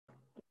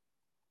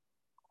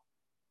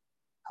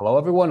Hello,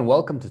 everyone.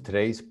 Welcome to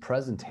today's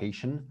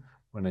presentation.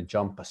 We're going to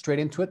jump straight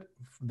into it.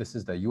 This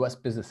is the US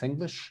Business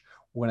English.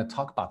 We're going to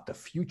talk about the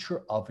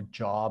future of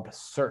job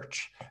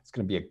search. It's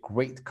going to be a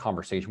great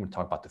conversation. We're going to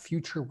talk about the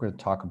future. We're going to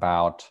talk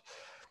about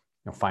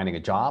finding a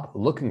job,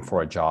 looking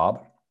for a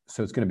job.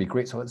 So it's going to be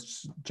great. So let's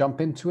just jump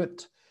into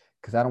it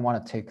because I don't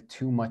want to take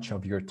too much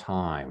of your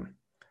time.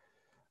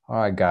 All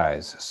right,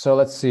 guys. So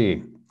let's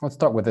see. Let's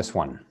start with this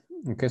one.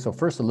 Okay, so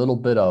first a little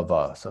bit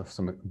of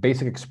some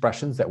basic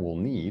expressions that we'll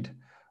need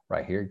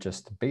right here,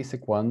 just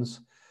basic ones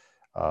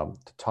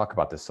to talk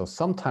about this. So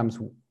sometimes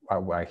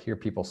I hear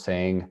people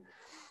saying,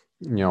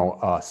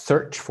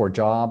 search for a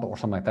job or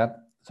something like that.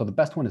 So the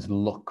best one is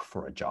look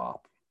for a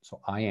job.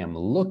 So I am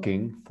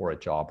looking for a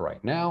job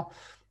right now.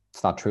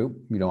 It's not true.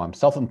 I'm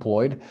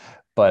self-employed,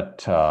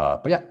 but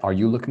yeah, are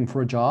you looking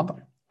for a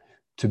job?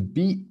 To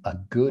be a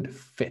good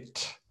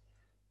fit.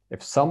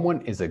 If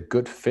someone is a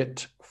good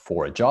fit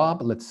for a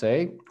job, let's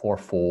say, or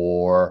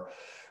for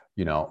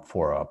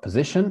a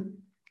position,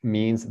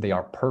 means they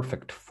are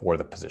perfect for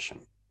the position.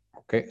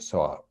 Okay,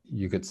 so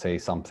you could say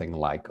something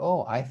like,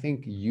 oh, I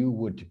think you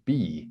would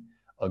be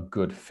a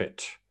good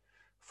fit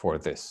for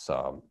this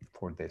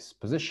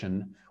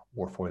position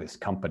or for this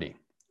company.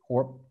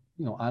 Or,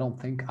 I don't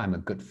think I'm a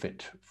good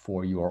fit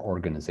for your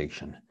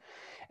organization.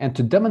 And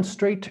to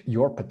demonstrate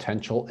your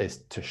potential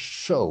is to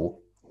show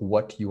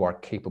what you are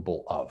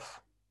capable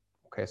of.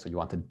 Okay, so you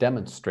want to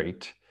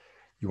demonstrate,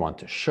 you want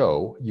to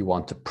show, you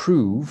want to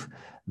prove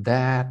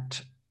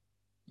that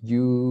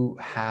you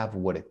have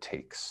what it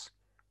takes,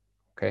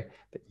 okay?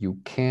 That you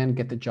can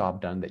get the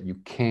job done, that you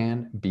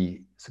can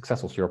be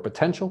successful. So your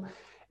potential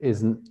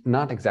is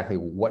not exactly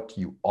what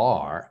you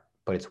are,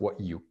 but it's what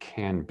you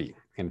can be.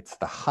 And it's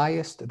the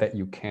highest that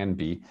you can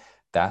be.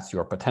 That's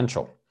your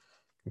potential,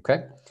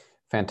 okay?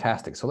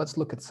 Fantastic. So let's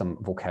look at some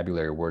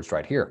vocabulary words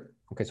right here.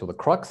 Okay, so the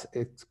crux,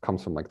 it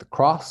comes from like the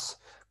cross.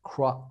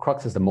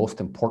 Crux is the most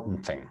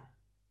important thing,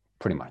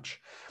 pretty much.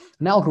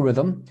 An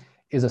algorithm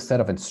is a set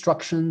of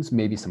instructions,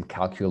 maybe some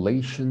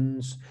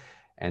calculations,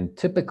 and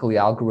typically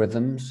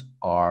algorithms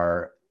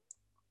are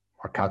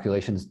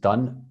calculations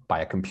done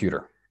by a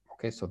computer.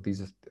 Okay, so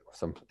these are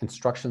some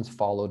instructions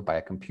followed by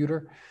a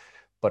computer,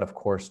 but of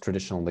course,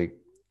 traditionally,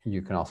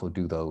 you can also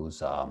do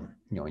those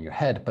in your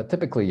head, but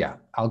typically, yeah,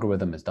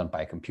 algorithm is done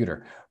by a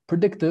computer.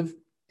 Predictive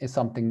is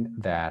something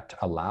that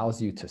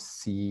allows you to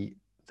see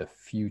the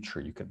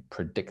future. You can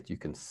predict, you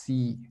can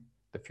see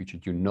the future,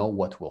 you know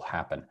what will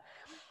happen.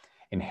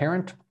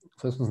 Inherent,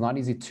 so this one's not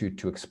easy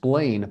to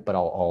explain, but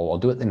I'll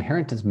do it.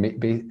 Inherent is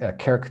a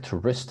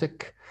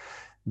characteristic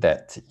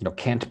that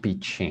can't be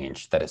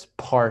changed, that is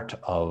part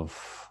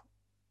of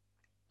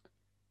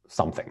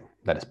something,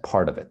 that is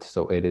part of it.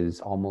 So it is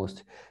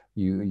almost,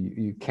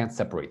 you can't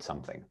separate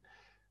something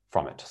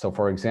from it. So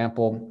for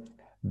example,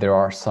 there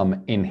are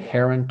some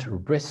inherent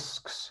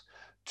risks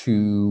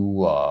to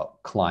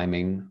rock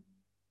climbing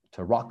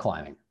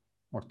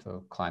or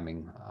to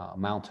climbing a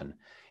mountain.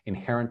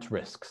 Inherent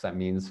risks, that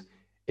means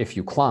if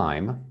you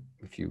climb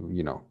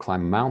a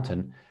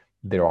mountain,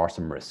 there are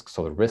some risks.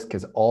 So the risk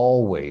is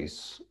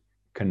always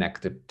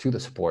connected to the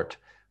sport.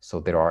 So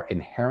there are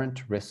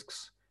inherent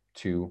risks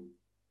to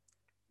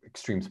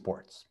extreme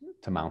sports,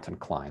 to mountain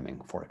climbing,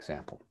 for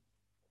example.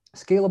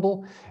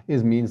 Scalable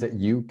means that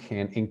you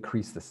can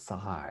increase the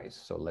size.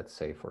 So let's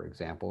say, for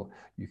example,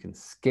 you can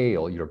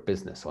scale your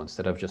business. So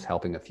instead of just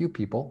helping a few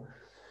people,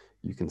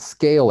 you can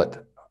scale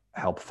it,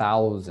 help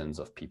thousands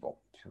of people.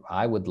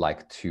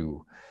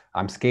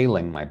 I'm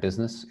scaling my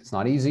business. It's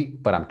not easy,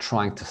 but I'm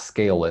trying to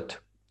scale it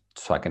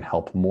so I can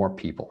help more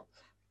people.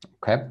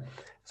 Okay,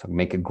 so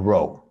make it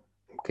grow.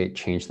 Okay,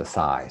 change the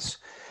size.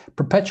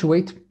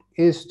 Perpetuate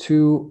is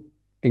to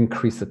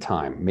increase the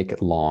time, make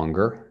it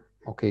longer.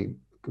 Okay,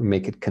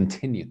 make it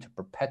continue, to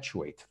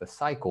perpetuate the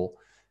cycle.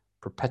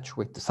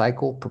 Perpetuate the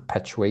cycle.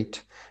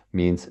 Perpetuate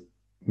means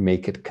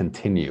make it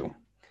continue.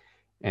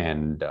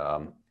 And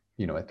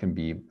it can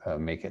be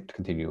make it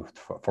continue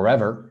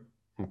forever,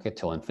 okay,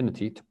 till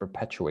infinity, to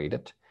perpetuate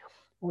it,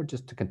 or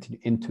just to continue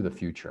into the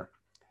future.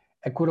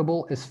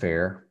 Equitable is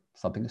fair,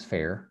 something is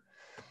fair.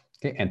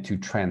 Okay, and to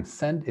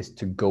transcend is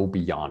to go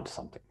beyond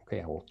something.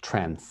 Okay, I will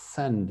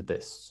transcend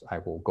this. I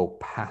will go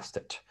past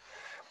it.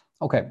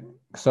 Okay,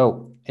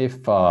 so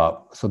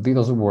so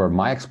those were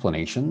my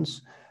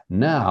explanations.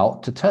 Now,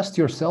 to test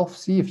yourself,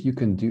 see if you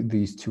can do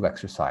these two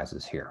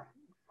exercises here.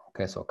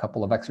 Okay, so a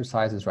couple of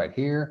exercises right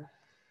here.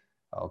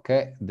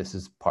 Okay, this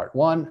is part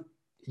one.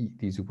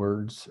 These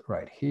words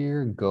right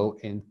here go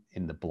in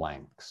the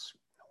blanks.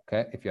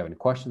 Okay, if you have any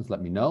questions,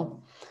 let me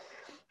know.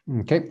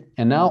 Okay,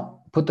 and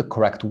now put the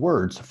correct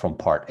words from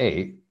part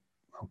A.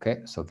 Okay,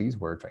 so these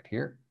words right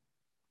here,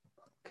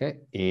 okay,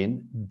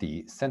 in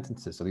the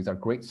sentences. So these are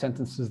great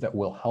sentences that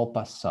will help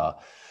us, that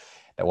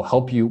will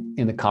help you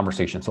in the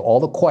conversation. So all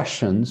the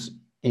questions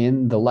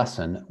in the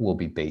lesson will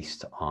be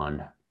based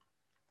on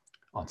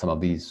some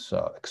of these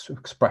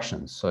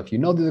expressions. So if you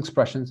know these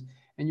expressions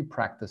and you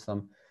practice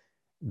them,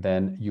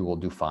 then you will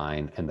do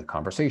fine in the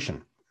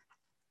conversation.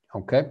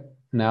 Okay,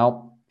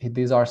 now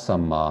these are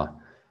some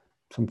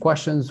some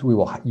questions.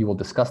 You will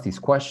discuss these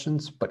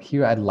questions, but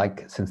here I'd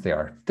like, since they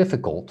are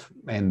difficult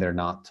and they're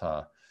not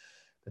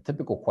the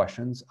typical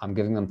questions, I'm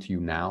giving them to you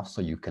now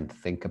so you can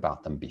think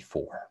about them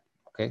before.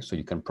 Okay, so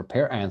you can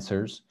prepare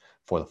answers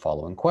for the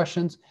following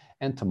questions,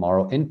 and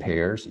tomorrow in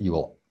pairs you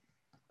will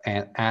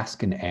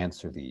ask and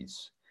answer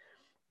these.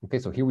 Okay,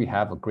 so here we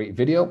have a great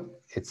video.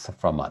 It's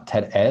from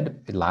TED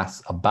Ed. It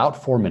lasts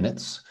about 4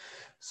 minutes.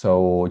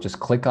 So just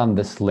click on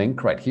this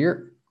link right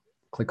here.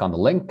 Click on the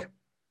link.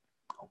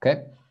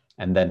 Okay,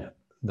 and then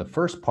the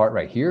first part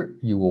right here,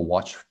 you will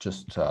watch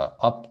just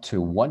up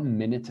to 1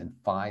 minute and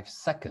 5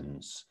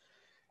 seconds.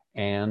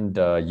 And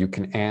you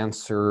can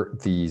answer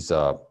these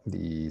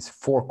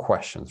 4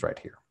 questions right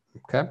here.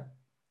 Okay.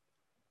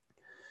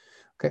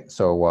 Okay,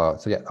 so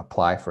yeah,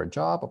 apply for a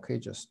job. Okay,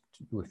 just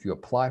if you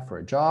apply for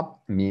a job,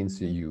 it means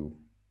that you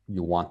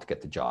want to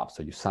get the job.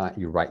 So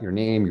you write your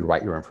name, you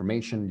write your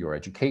information, your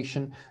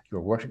education,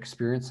 your work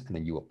experience, and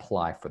then you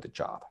apply for the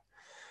job.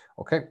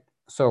 Okay,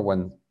 so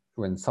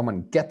when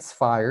someone gets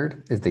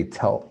fired, is they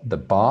tell the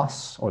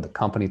boss or the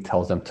company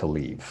tells them to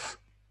leave.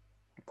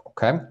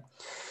 Okay,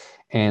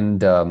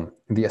 and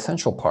the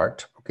essential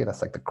part. Okay,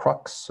 that's like the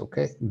crux.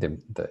 Okay,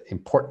 the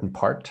important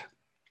part.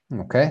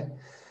 Okay.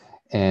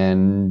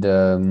 And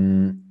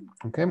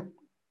okay,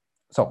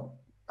 so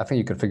I think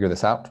you can figure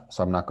this out.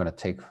 So I'm not going to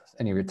take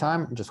any of your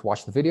time. Just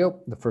watch the video,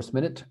 the first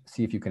minute,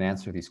 see if you can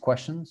answer these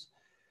questions.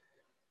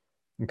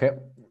 Okay,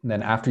 and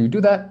then after you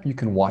do that, you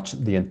can watch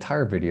the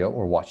entire video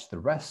or watch the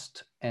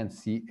rest and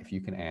see if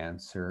you can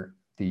answer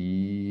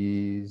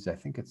these, I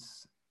think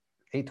it's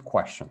 8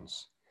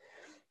 questions.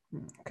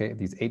 Okay,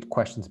 these 8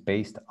 questions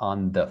based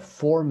on the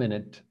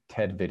 4-minute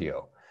TED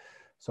video.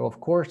 So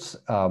of course,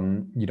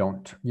 you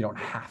don't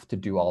have to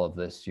do all of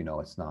this. You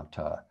know, it's not.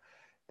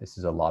 This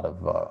is a lot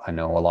of. I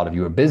know a lot of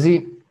you are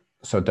busy,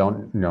 so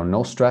don't.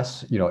 No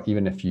stress. You know,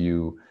 even if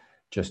you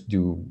just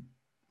do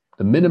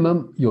the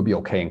minimum, you'll be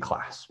okay in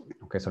class.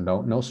 Okay, so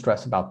no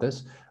stress about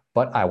this.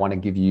 But I want to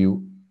give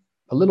you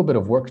a little bit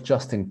of work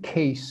just in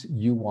case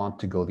you want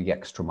to go the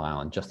extra mile,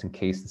 and just in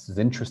case this is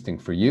interesting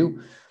for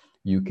you,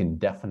 you can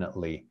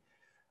definitely,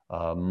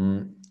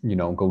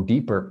 go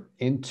deeper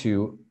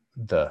into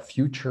the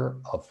future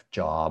of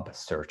job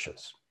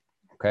searches.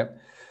 Okay,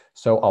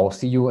 so I will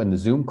see you in the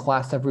Zoom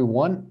class,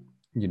 everyone.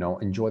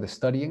 Enjoy the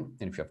studying,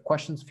 and if you have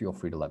questions, feel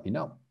free to let me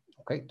know.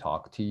 Okay,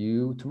 talk to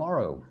you tomorrow.